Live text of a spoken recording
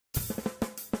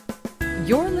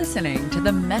You're listening to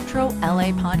the Metro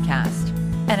LA Podcast,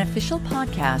 an official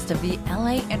podcast of the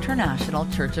LA International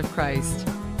Church of Christ.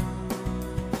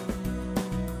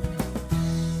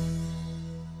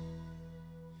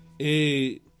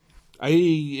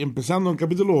 Ahí empezando en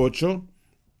capítulo 8,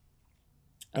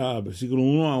 versículo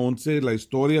 1 a 11, la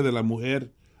historia de la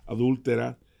mujer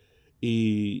adúltera.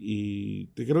 Y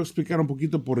te quiero explicar un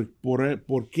poquito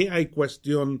por qué hay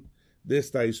cuestión de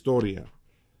esta historia.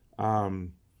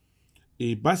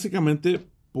 Y básicamente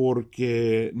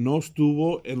porque no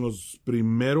estuvo en los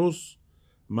primeros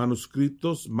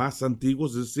manuscritos más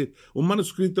antiguos. Es decir, un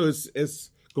manuscrito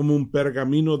es como un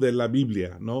pergamino de la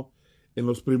Biblia, ¿no? En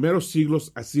los primeros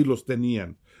siglos así los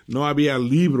tenían. No había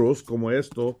libros como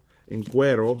esto en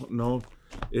cuero, ¿no?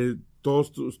 Todo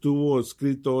estuvo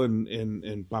escrito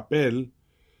en papel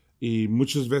y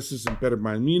muchas veces en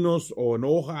pergaminos o en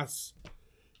hojas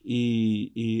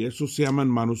y eso se llaman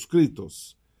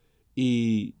manuscritos.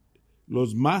 Y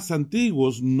los más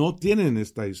antiguos no tienen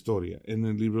esta historia en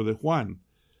el libro de Juan.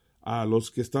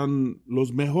 Los que están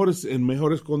los mejores en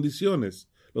mejores condiciones,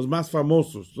 los más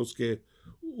famosos, los que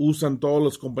usan todas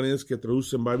las compañías que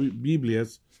traducen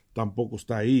Biblias, tampoco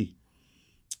está ahí.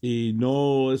 Y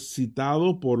no es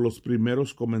citado por los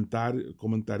primeros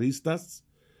comentaristas,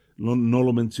 no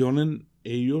lo mencionan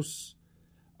ellos.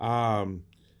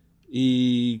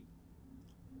 Y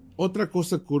otra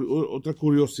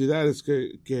curiosidad es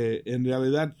que en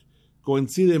realidad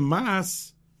coincide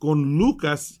más con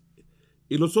Lucas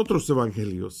y los otros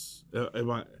evangelios.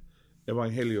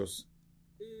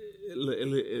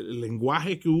 El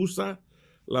lenguaje que usa,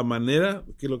 la manera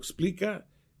que lo explica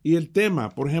y el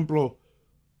tema. Por ejemplo,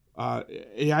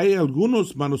 hay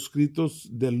algunos manuscritos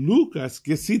de Lucas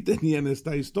que sí tenían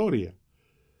esta historia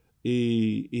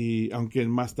y aunque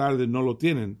más tarde no lo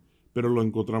tienen, pero lo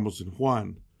encontramos en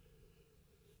Juan.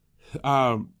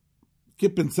 ¿Qué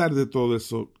pensar de todo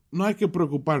eso? No hay que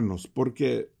preocuparnos,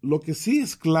 porque lo que sí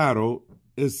es claro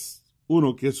es,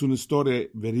 uno, que es una historia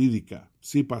verídica,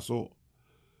 sí pasó.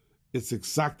 Es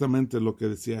exactamente lo que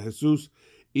decía Jesús.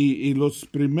 Y los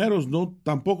primeros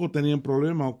tampoco tenían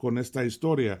problema con esta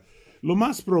historia. Lo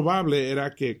más probable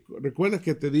era que, recuerda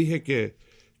que te dije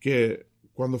que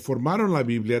cuando formaron la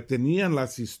Biblia tenían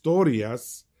las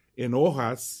historias en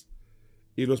hojas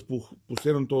y los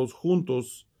pusieron todos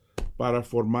juntos para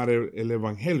formar el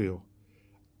Evangelio.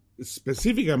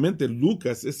 Específicamente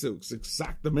Lucas es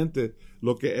exactamente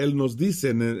lo que él nos dice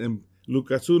en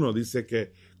Lucas 1. Dice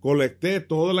que colecté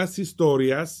todas las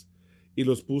historias y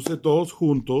los puse todos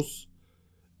juntos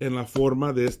en la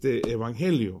forma de este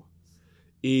evangelio.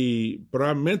 Y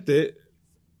probablemente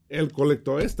él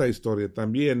colectó esta historia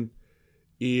también.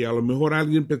 Y a lo mejor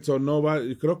alguien pensó,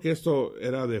 creo que esto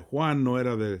era de Juan, no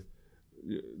era de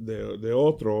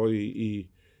otro.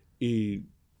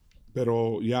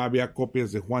 Pero ya había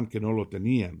copias de Juan que no lo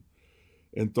tenían.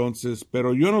 Entonces,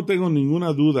 pero yo no tengo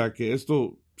ninguna duda que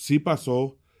esto sí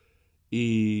pasó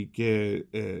y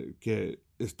que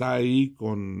está ahí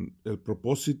con el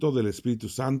propósito del Espíritu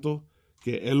Santo,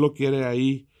 que Él lo quiere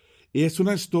ahí. Y es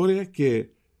una historia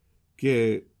que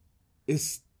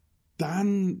es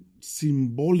tan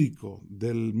simbólico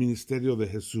del ministerio de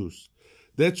Jesús.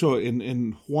 De hecho,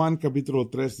 en Juan capítulo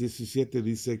 3, 17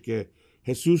 dice que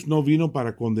Jesús no vino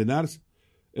para condenar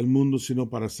el mundo,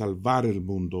 sino para salvar el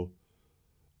mundo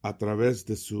a través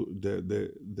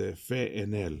de fe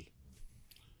en Él.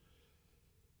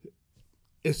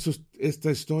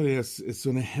 Esta historia es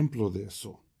un ejemplo de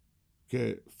eso,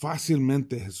 que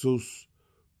fácilmente Jesús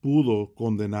pudo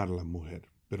condenar a la mujer,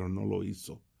 pero no lo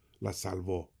hizo, la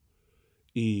salvó.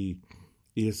 Y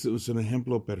es un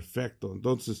ejemplo perfecto.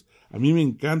 Entonces, a mí me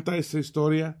encanta esa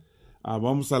historia.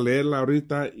 Vamos a leerla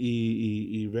ahorita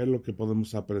y ver lo que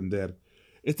podemos aprender.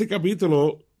 Este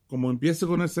capítulo, como empieza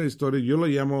con esta historia, yo lo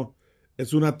llamo,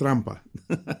 es una trampa.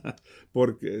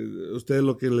 Porque ustedes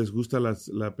lo que les gusta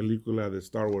la película de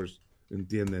Star Wars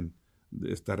entienden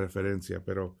esta referencia.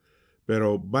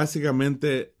 Pero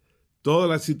básicamente toda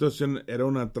la situación era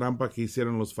una trampa que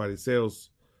hicieron los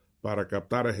fariseos para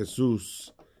captar a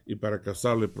Jesús y para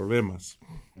causarle problemas.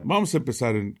 Vamos a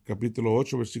empezar en capítulo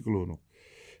 8, versículo 1.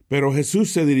 Pero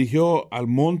Jesús se dirigió al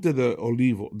monte de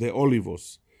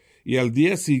Olivos, y al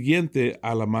día siguiente,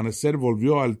 al amanecer,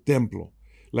 volvió al templo.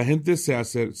 La gente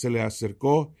se le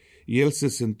acercó, y él se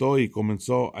sentó y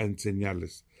comenzó a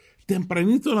enseñarles.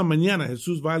 Tempranito en la mañana,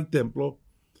 Jesús va al templo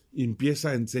y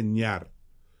empieza a enseñar.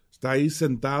 Está ahí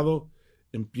sentado,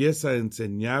 empieza a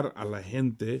enseñar a la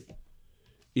gente,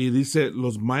 y dice,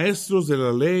 los maestros de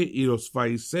la ley y los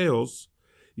fariseos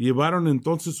llevaron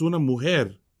entonces una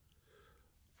mujer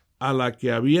a la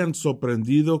que habían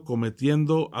sorprendido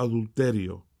cometiendo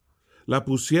adulterio. La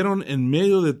pusieron en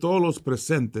medio de todos los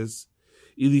presentes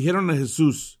y dijeron a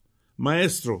Jesús: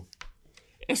 Maestro,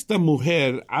 esta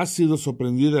mujer ha sido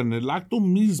sorprendida en el acto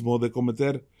mismo de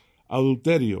cometer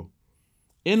adulterio.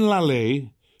 En la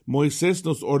ley, Moisés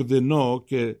nos ordenó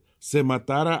que se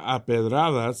matara a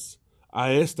pedradas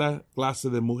a esta clase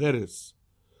de mujeres.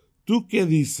 ¿Tú qué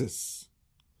dices?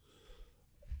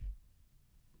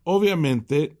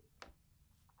 Obviamente,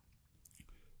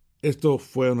 esto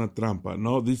fue una trampa,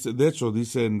 ¿no? De hecho,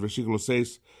 dice en versículo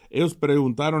 6, ellos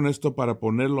preguntaron esto para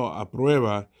ponerlo a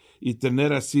prueba y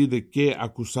tener así de qué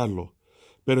acusarlo.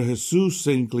 Pero Jesús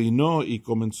se inclinó y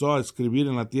comenzó a escribir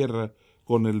en la tierra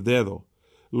con el dedo.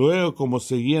 Luego, como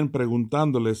seguían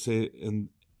preguntándole, se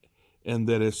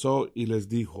enderezó y les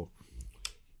dijo: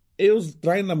 ellos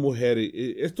traen la mujer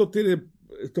y esto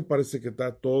parece que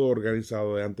está todo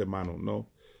organizado de antemano, ¿no?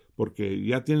 Porque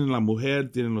ya tienen la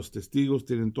mujer, tienen los testigos,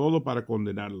 tienen todo para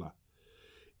condenarla.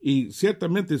 Y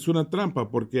ciertamente es una trampa,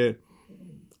 porque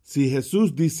si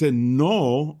Jesús dice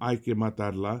no hay que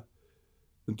matarla,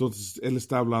 entonces él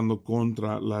está hablando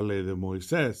contra la ley de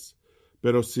Moisés.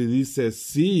 Pero si dice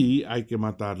sí hay que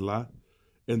matarla,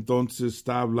 entonces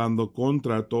está hablando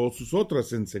contra todas sus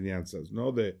otras enseñanzas,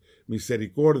 ¿no? De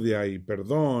misericordia y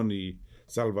perdón y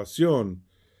salvación.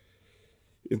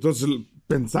 Entonces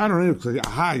pensaron ellos,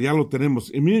 ya lo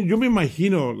tenemos. Y miren, yo me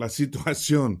imagino la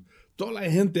situación. Toda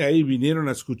la gente ahí vinieron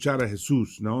a escuchar a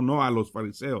Jesús, no a los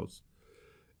fariseos.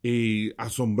 Y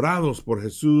asombrados por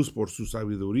Jesús, por su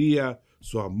sabiduría,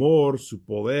 su amor, su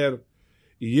poder.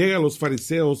 Y llegan los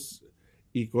fariseos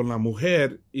y con la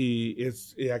mujer, y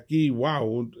aquí,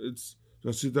 wow, es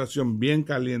una situación bien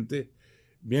caliente,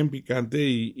 bien picante,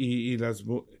 y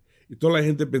toda la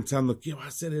gente pensando: ¿qué va a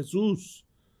hacer Jesús?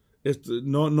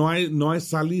 No hay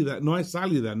salida, no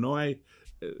hay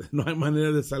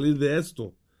manera de salir de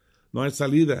esto, no hay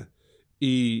salida.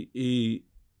 Y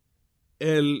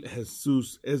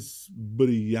Jesús es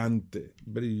brillante,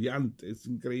 es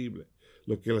increíble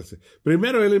lo que él hace.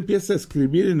 Primero él empieza a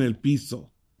escribir en el piso,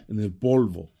 en el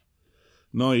polvo,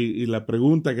 ¿no? Y la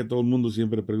pregunta que todo el mundo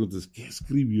siempre pregunta es: ¿qué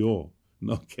escribió?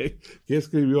 ¿No? ¿Qué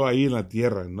escribió ahí en la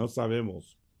tierra? No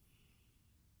sabemos.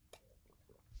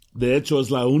 De hecho, es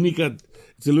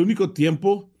el único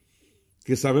tiempo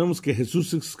que sabemos que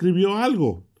Jesús escribió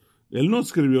algo. Él no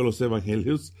escribió los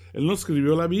evangelios, él no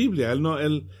escribió la Biblia,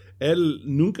 él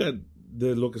nunca,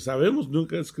 de lo que sabemos,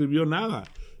 nunca escribió nada,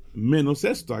 menos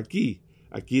esto aquí.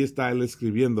 Aquí está él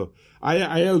escribiendo. Hay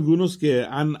algunos que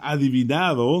han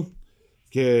adivinado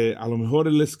que a lo mejor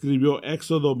él escribió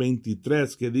Éxodo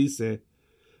 23, que dice: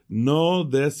 no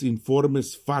des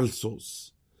informes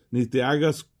falsos, ni te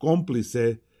hagas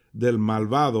cómplice del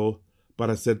malvado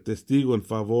para ser testigo en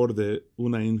favor de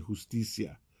una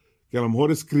injusticia. Que a lo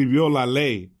mejor escribió la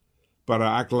ley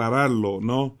para aclararlo,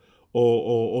 ¿no?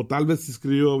 O tal vez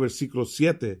escribió versículo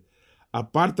 7: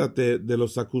 apártate de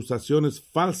las acusaciones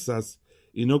falsas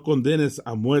y no condenes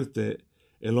a muerte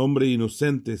el hombre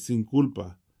inocente sin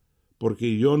culpa,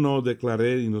 porque yo no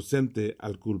declaré inocente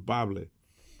al culpable.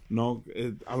 No,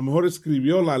 a lo mejor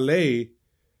escribió la ley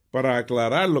para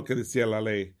aclarar lo que decía la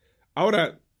ley.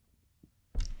 Ahora,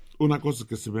 una cosa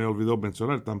que se me olvidó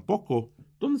mencionar tampoco: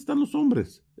 ¿dónde están los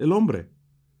hombres? El hombre.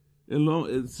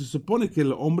 Se supone que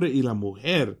el hombre y la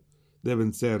mujer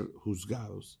deben ser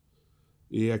juzgados.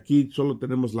 Y aquí solo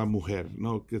tenemos la mujer,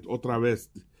 ¿no? Que otra vez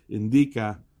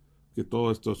indica que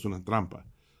todo esto es una trampa,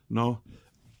 ¿no?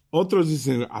 Otros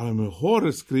dicen: a lo mejor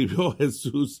escribió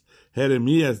Jesús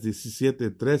Jeremías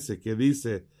 17:13, que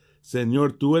dice: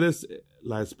 Señor, tú eres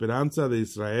la esperanza de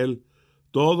Israel.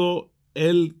 Todo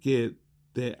el que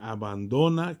te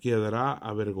abandona quedará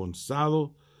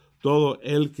avergonzado. Todo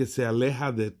el que se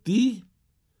aleja de ti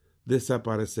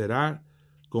desaparecerá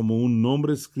como un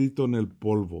nombre escrito en el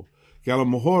polvo. Que a lo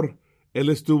mejor él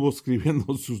estuvo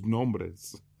escribiendo sus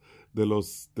nombres de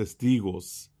los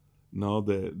testigos, ¿no?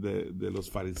 De los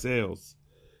fariseos,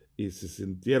 y se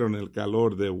sintieron el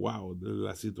calor de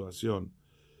la situación.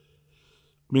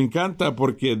 Me encanta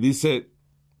porque dice: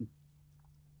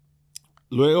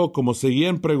 luego, como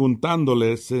seguían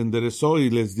preguntándole, se enderezó y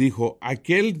les dijo: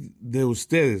 aquel de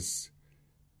ustedes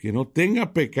que no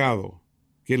tenga pecado,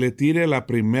 que le tire la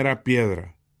primera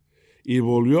piedra. Y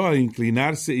volvió a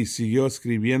inclinarse y siguió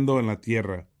escribiendo en la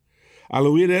tierra. Al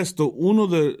oír esto,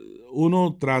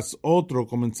 uno tras otro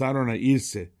comenzaron a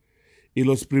irse, y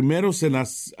los primeros en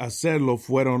hacerlo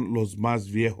fueron los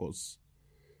más viejos.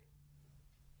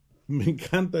 Me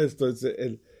encanta esto.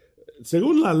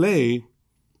 Según la ley,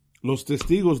 los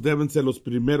testigos deben ser los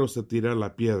primeros a tirar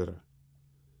la piedra.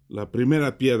 La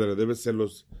primera piedra debe ser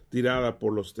tirada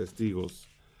por los testigos.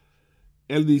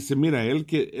 Él dice: mira, el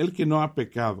que no ha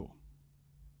pecado,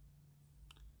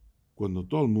 cuando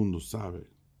todo el mundo sabe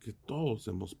que todos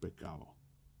hemos pecado,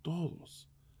 todos.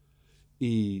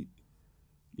 Y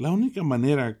la única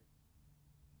manera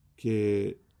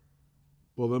que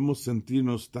podemos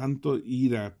sentirnos tanto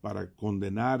ira para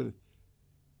condenar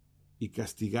y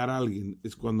castigar a alguien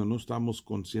es cuando no estamos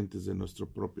conscientes de nuestro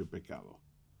propio pecado.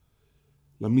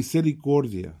 La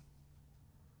misericordia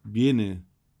viene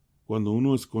cuando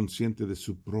uno es consciente de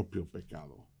su propio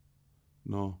pecado.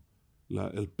 No,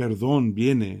 el perdón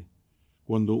viene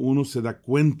cuando uno se da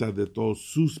cuenta de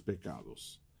todos sus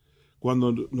pecados.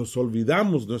 Cuando nos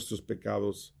olvidamos nuestros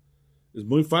pecados, es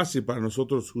muy fácil para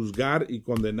nosotros juzgar y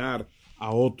condenar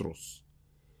a otros.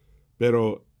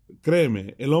 Pero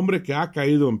créeme, el hombre que ha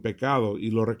caído en pecado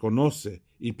y lo reconoce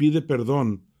y pide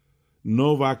perdón,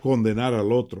 no va a condenar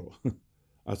al otro,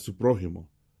 a su prójimo.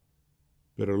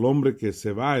 Pero el hombre que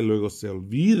se va y luego se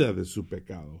olvida de su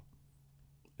pecado,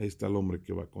 ahí está el hombre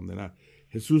que va a condenar.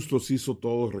 Jesús los hizo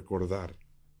todos recordar.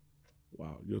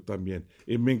 Wow, yo también.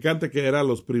 Y me encanta que eran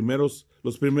los primeros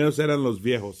eran los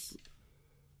viejos.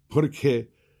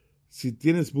 Porque si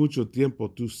tienes mucho tiempo,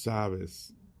 tú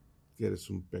sabes que eres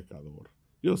un pecador.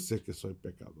 Yo sé que soy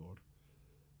pecador.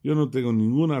 Yo no tengo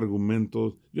ningún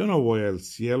argumento. Yo no voy al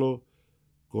cielo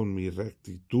con mi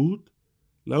rectitud.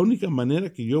 La única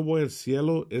manera que yo voy al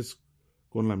cielo es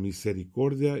con la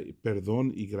misericordia,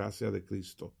 perdón y gracia de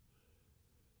Cristo.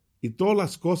 Y todas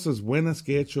las cosas buenas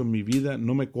que he hecho en mi vida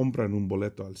no me compran un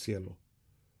boleto al cielo.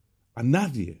 A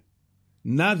nadie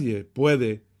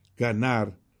puede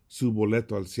ganar su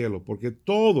boleto al cielo, porque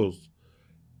todos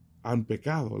han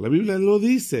pecado. La Biblia lo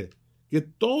dice, que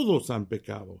todos han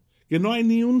pecado, que no hay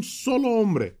ni un solo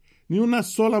hombre, ni una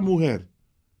sola mujer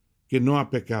que no ha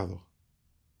pecado.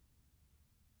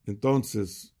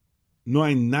 Entonces, no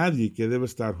hay nadie que debe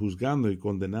estar juzgando y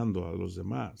condenando a los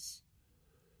demás.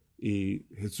 Y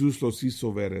Jesús los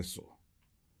hizo ver eso.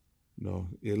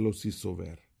 No, Él los hizo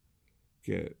ver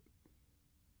que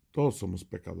todos somos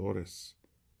pecadores.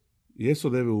 Y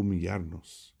eso debe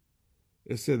humillarnos.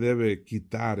 Ese debe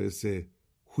quitar ese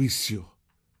juicio,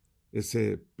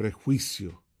 ese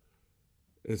prejuicio,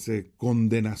 esa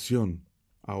condenación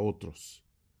a otros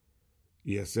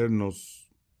y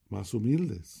hacernos más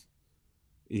humildes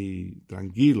y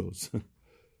tranquilos.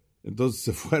 Entonces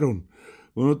se fueron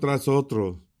uno tras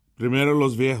otro. Primero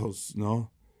los viejos,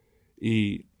 ¿no?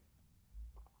 Y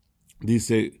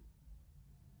dice,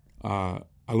 al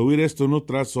oír esto uno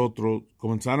tras otro,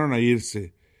 comenzaron a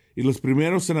irse. Y los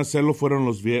primeros en hacerlo fueron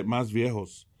los más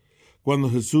viejos. Cuando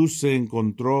Jesús se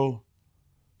encontró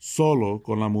solo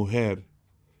con la mujer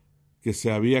que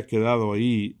se había quedado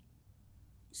ahí,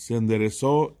 se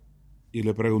enderezó y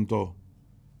le preguntó,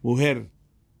 «Mujer,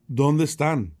 ¿dónde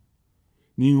están?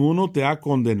 ¿Ninguno te ha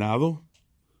condenado?»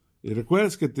 Y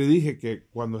recuerdas que te dije que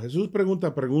cuando Jesús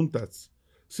pregunta preguntas,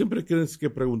 siempre tienes que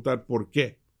preguntar ¿por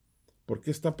qué? ¿Por qué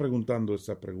está preguntando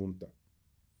esa pregunta?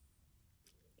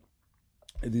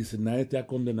 Y dice, ¿nadie te ha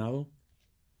condenado?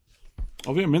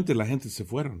 Obviamente la gente se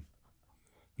fueron.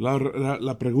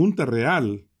 La pregunta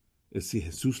real es si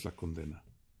Jesús la condena.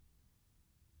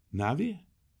 Nadie.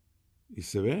 Y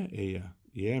se ve ella,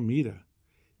 y ella mira,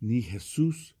 ni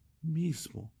Jesús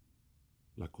mismo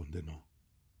la condenó.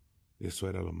 Eso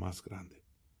era lo más grande,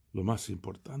 lo más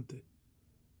importante.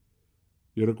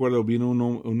 Yo recuerdo, vino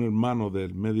un hermano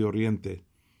del Medio Oriente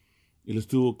y le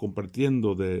estuvo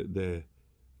compartiendo de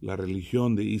la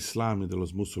religión de Islam y de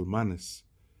los musulmanes.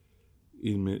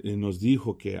 Y nos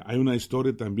dijo que hay una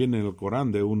historia también en el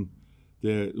Corán de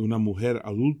una mujer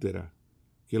adúltera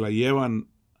que la llevan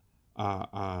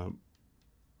al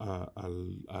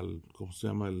 ¿cómo se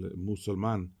llama? El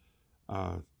musulmán,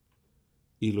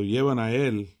 y lo llevan a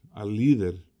él, al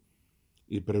líder,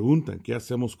 y preguntan qué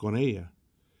hacemos con ella.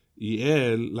 Y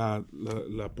él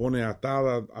la pone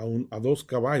atada a 2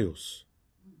 caballos,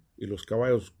 y los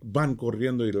caballos van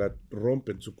corriendo y la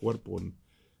rompen su cuerpo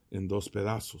en 2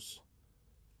 pedazos.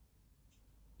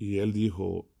 Y él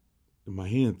dijo,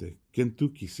 imagínate, ¿quién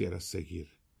tú quisieras seguir?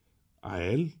 ¿A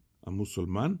él, a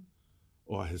musulmán,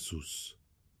 o a Jesús?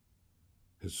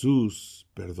 Jesús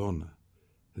perdona.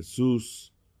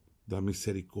 Jesús da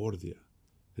misericordia.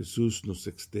 Jesús nos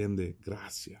extiende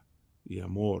gracia y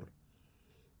amor.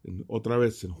 Otra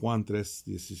vez en Juan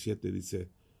 3:17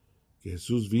 dice que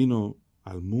Jesús vino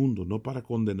al mundo no para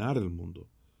condenar el mundo,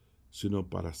 sino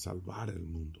para salvar el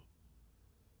mundo.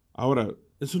 Ahora,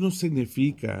 eso no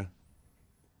significa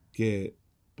que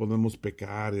podemos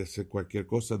pecar y hacer cualquier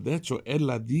cosa. De hecho, Él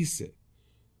la dice.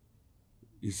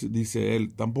 Dice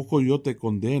Él, tampoco yo te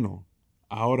condeno.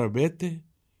 Ahora vete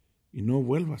y no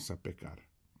vuelvas a pecar.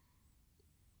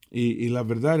 Y la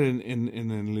verdad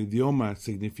en el idioma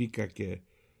significa que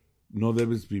no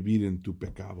debes vivir en tu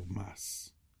pecado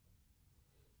más.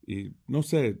 Y no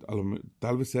sé,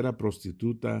 tal vez era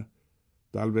prostituta,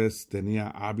 tal vez tenía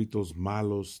hábitos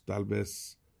malos, tal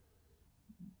vez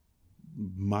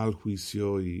mal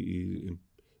juicio y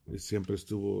siempre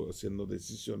estuvo haciendo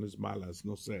decisiones malas,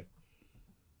 no sé.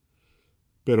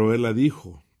 Pero él la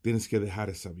dijo, tienes que dejar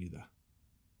esa vida.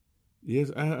 Y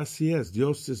así es,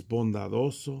 Dios es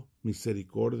bondadoso,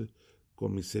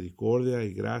 con misericordia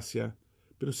y gracia,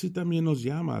 pero sí también nos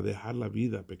llama a dejar la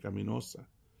vida pecaminosa.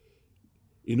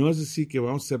 Y no es decir que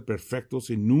vamos a ser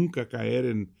perfectos y nunca caer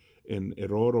en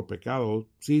error o pecado.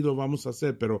 Sí, lo vamos a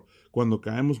hacer, pero cuando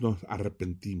caemos nos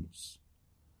arrepentimos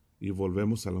y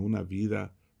volvemos a una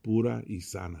vida pura y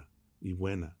sana y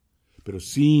buena, pero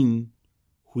sin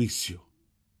juicio,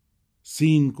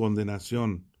 sin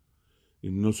condenación. Y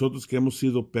nosotros que hemos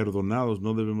sido perdonados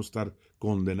no debemos estar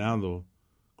condenando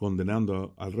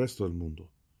al resto del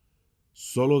mundo.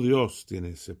 Solo Dios tiene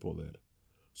ese poder.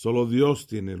 Solo Dios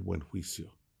tiene el buen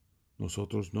juicio.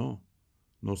 Nosotros no.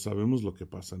 No sabemos lo que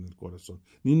pasa en el corazón,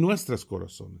 ni nuestros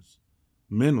corazones,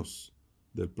 menos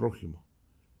del prójimo.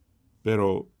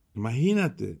 Pero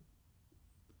imagínate,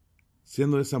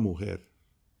 siendo esa mujer,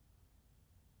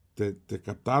 te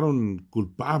captaron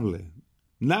culpable.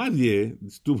 Nadie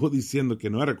estuvo diciendo que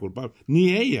no era culpable,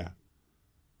 ni ella.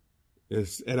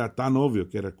 Era tan obvio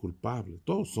que era culpable.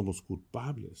 Todos somos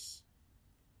culpables.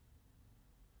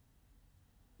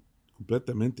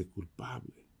 Completamente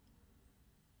culpable.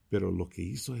 Pero lo que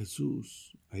hizo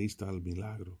Jesús, ahí está el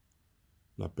milagro.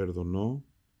 La perdonó,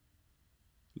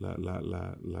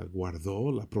 la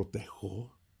guardó, la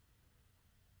protegió.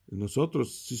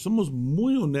 Nosotros, si somos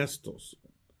muy honestos,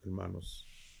 hermanos,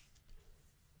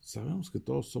 sabemos que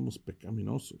todos somos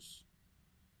pecaminosos.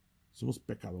 Somos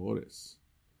pecadores.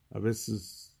 A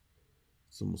veces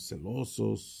somos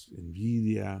celosos,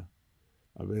 envidia,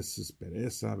 a veces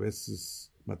pereza, a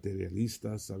veces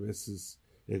materialistas, a veces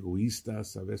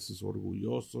egoístas, a veces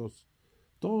orgullosos.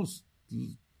 Todos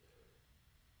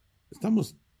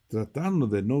estamos tratando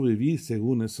de no vivir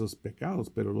según esos pecados,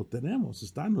 pero lo tenemos,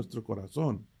 está en nuestro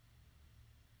corazón.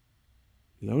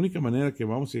 Y la única manera que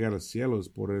vamos a llegar al cielo es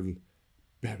por el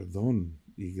perdón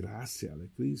y gracia de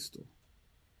Cristo.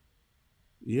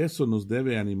 Y eso nos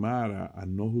debe animar a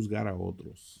no juzgar a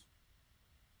otros.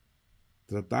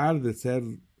 Tratar de ser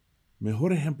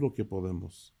mejor ejemplo que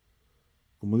podemos.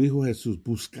 Como dijo Jesús,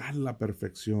 buscar la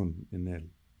perfección en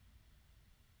Él.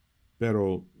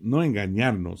 Pero no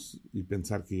engañarnos y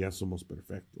pensar que ya somos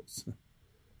perfectos.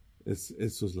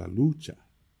 Eso es la lucha.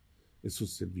 Eso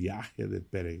es el viaje del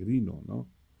peregrino, ¿no?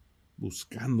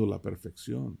 Buscando la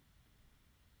perfección.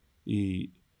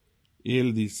 Y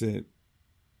Él dice,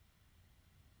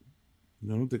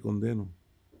 yo no te condeno,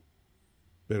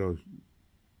 pero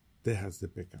dejas de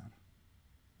pecar,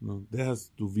 ¿no?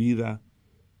 Dejas tu vida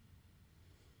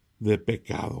de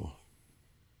pecado.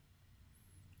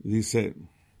 Dice,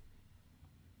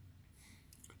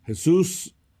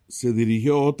 Jesús se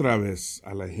dirigió otra vez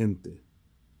a la gente.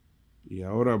 Y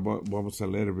ahora vamos a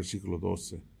leer el versículo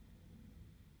 12.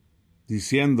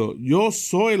 Diciendo, yo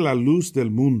soy la luz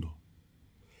del mundo.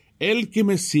 El que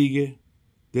me sigue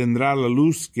tendrá la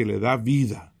luz que le da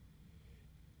vida,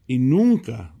 y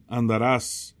nunca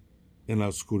andarás en la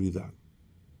oscuridad.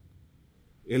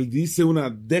 Él dice una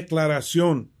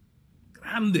declaración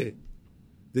grande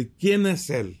de quién es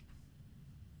Él.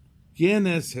 ¿Quién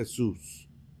es Jesús?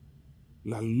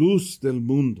 La luz del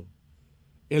mundo.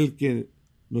 El que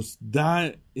nos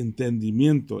da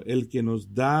entendimiento, el que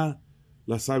nos da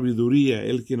la sabiduría,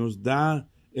 el que nos da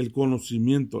el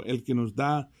conocimiento, el que nos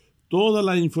da toda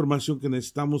la información que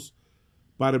necesitamos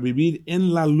para vivir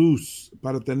en la luz,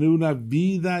 para tener una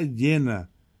vida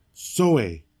llena,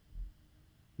 Zoe,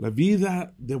 la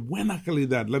vida de buena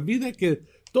calidad, la vida que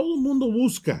todo el mundo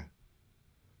busca.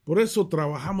 Por eso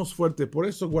trabajamos fuerte, por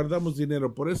eso guardamos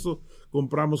dinero, por eso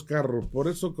compramos carro, por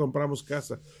eso compramos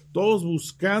casa. Todos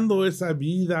buscando esa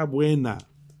vida buena.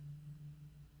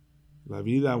 La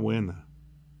vida buena.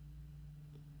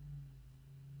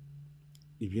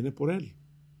 Y viene por Él.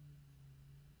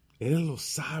 Él lo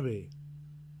sabe.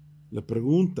 La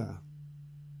pregunta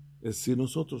es si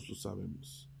nosotros lo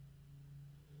sabemos.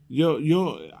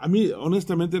 A mí,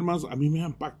 honestamente, hermanos, a mí me ha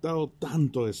impactado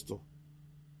tanto esto.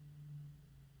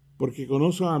 Porque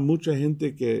conozco a mucha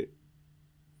gente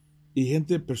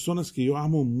personas que yo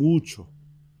amo mucho,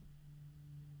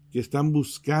 que están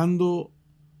buscando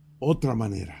otra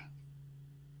manera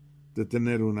de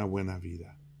tener una buena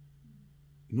vida.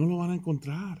 No lo van a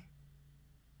encontrar.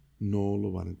 No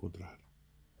lo van a encontrar.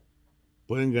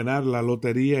 Pueden ganar la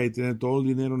lotería y tener todo el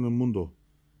dinero en el mundo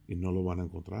y no lo van a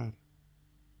encontrar.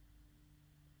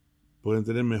 pueden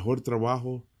tener mejor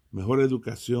trabajo, mejor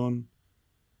educación,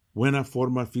 buena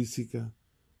forma física,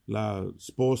 la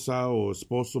esposa o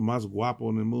esposo más guapo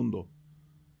en el mundo,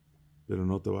 pero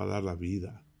no te va a dar la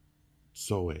vida.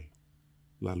 Zoe,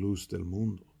 la luz del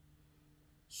mundo.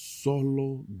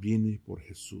 Solo viene por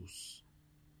Jesús.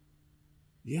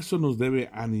 Y eso nos debe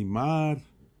animar,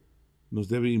 nos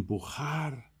debe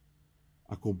empujar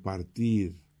a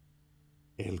compartir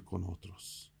Él con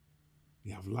otros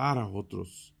y hablar a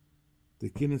otros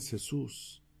de quién es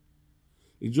Jesús.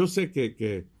 Y yo sé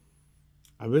que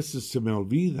a veces se me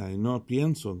olvida y no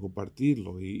pienso en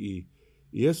compartirlo y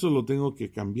eso lo tengo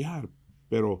que cambiar,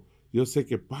 pero yo sé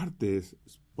que parte es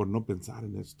por no pensar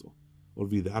en esto,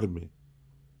 olvidarme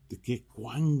de que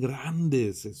cuán grande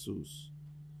es Jesús,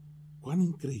 cuán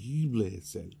increíble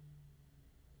es Él.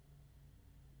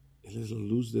 Él es la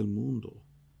luz del mundo.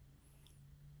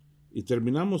 Y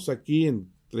terminamos aquí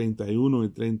en 31 y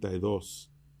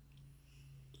 32.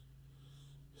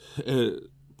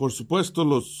 Por supuesto,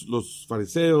 los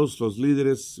fariseos, los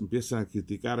líderes empiezan a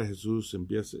criticar a Jesús,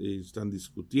 y están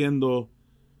discutiendo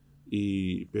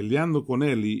y peleando con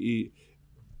Él. Y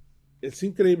es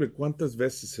increíble cuántas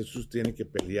veces Jesús tiene que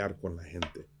pelear con la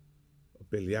gente, o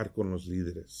pelear con los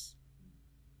líderes.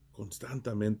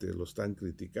 Constantemente lo están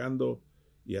criticando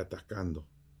y atacando.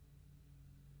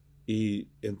 Y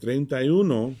en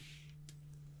 31,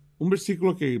 un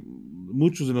versículo que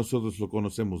muchos de nosotros lo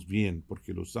conocemos bien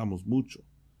porque lo usamos mucho.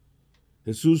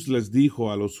 Jesús les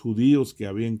dijo a los judíos que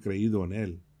habían creído en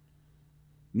Él.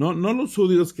 No los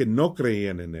judíos que no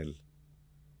creían en Él.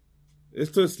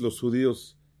 Esto es los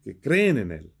judíos que creen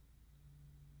en Él.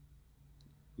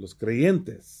 Los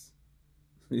creyentes.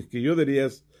 Y que yo diría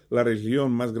es la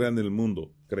religión más grande del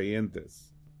mundo.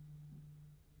 Creyentes.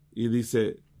 Y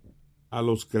dice, a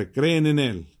los que creen en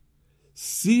Él,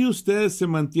 si ustedes se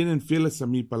mantienen fieles a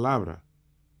mi palabra,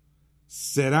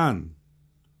 serán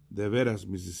de veras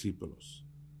mis discípulos.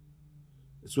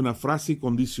 Es una frase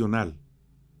condicional.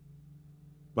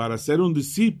 Para ser un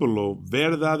discípulo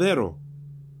verdadero,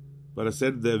 para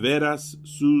ser de veras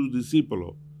su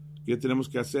discípulo, ¿qué tenemos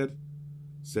que hacer?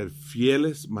 Ser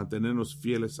fieles, mantenernos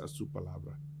fieles a su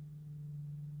palabra.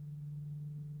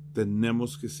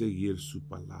 Tenemos que seguir su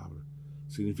palabra.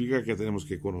 Significa que tenemos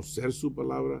que conocer su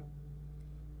palabra,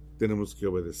 tenemos que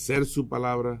obedecer su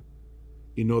palabra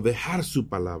y no dejar su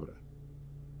palabra.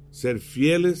 Ser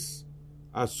fieles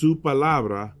a su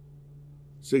palabra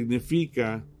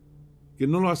significa que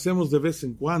no lo hacemos de vez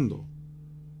en cuando.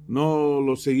 No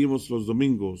lo seguimos los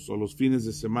domingos o los fines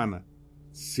de semana,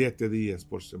 7 días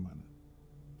por semana.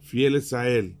 Fieles a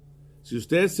Él. Si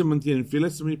ustedes se mantienen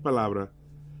fieles a mi palabra,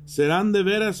 serán de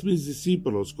veras mis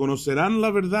discípulos, conocerán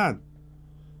la verdad.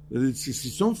 Si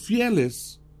son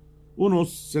fieles,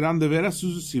 unos serán de veras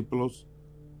sus discípulos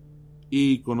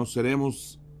y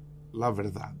conoceremos la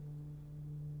verdad.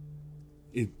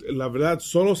 Y la verdad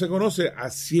solo se conoce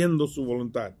haciendo su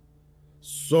voluntad,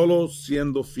 solo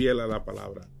siendo fiel a la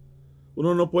palabra.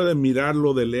 Uno no puede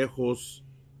mirarlo de lejos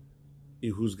y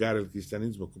juzgar el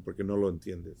cristianismo porque no lo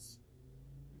entiendes.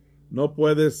 No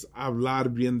puedes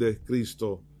hablar bien de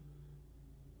Cristo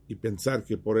y pensar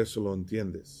que por eso lo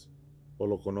entiendes o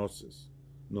lo conoces.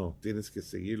 No, tienes que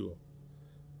seguirlo.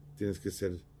 Tienes que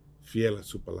ser fiel a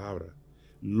su palabra.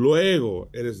 Luego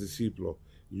eres discípulo.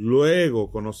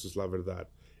 Luego conoces la verdad.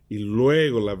 Y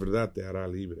luego la verdad te hará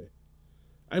libre.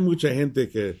 Hay mucha gente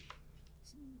que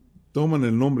toman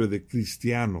el nombre de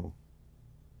cristiano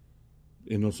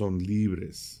y no son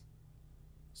libres.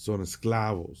 Son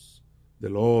esclavos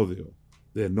del odio,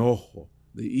 de enojo,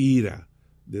 de ira,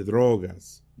 de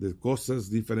drogas, de cosas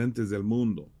diferentes del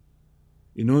mundo.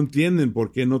 Y no entienden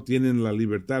por qué no tienen la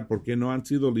libertad, por qué no han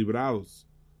sido librados.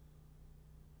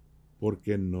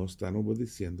 Porque no están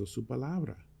obedeciendo su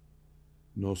palabra.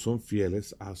 No son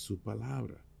fieles a su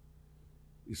palabra.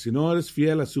 Y si no eres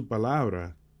fiel a su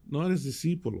palabra, no eres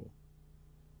discípulo.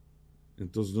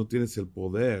 Entonces no tienes el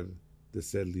poder de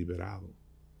ser liberado.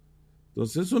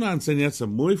 Entonces es una enseñanza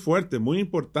muy fuerte, muy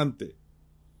importante.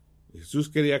 Jesús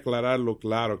quería aclararlo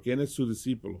claro. ¿Quién es su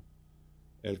discípulo?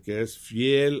 El que es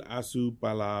fiel a su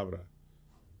palabra.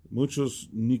 Muchos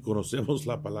ni conocemos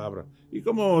la palabra. ¿Y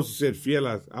cómo vamos a ser fiel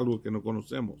a algo que no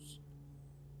conocemos?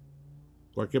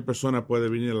 Cualquier persona puede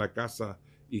venir a la casa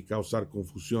y causar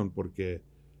confusión porque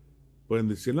pueden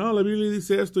decir, no, la Biblia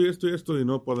dice esto y esto y esto, y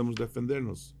no podemos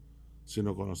defendernos si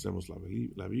no conocemos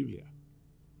la Biblia.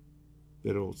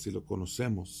 Pero si lo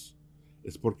conocemos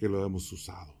es porque lo hemos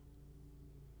usado.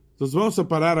 Entonces vamos a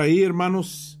parar ahí,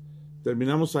 hermanos.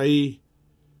 Terminamos ahí.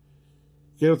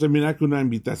 Quiero terminar con una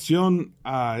invitación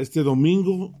a este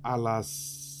domingo a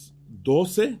las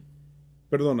 11,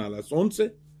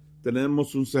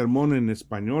 tenemos un sermón en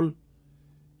español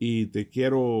y te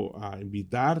quiero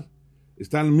invitar.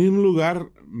 Está en el mismo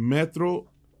lugar,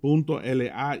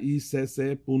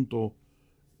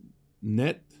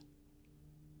 metro.laicc.net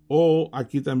o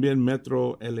aquí también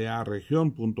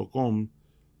metrolaregion.com.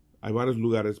 Hay varios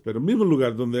lugares, pero el mismo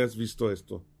lugar donde has visto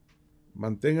esto.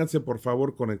 Manténganse por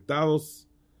favor conectados,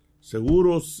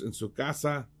 seguros en su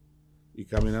casa y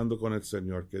caminando con el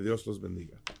Señor. Que Dios los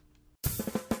bendiga.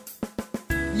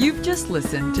 You've just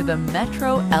listened to the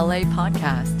Metro LA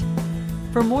podcast.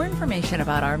 For more information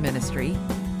about our ministry,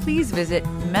 please visit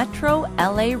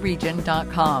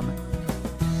metrolaregion.com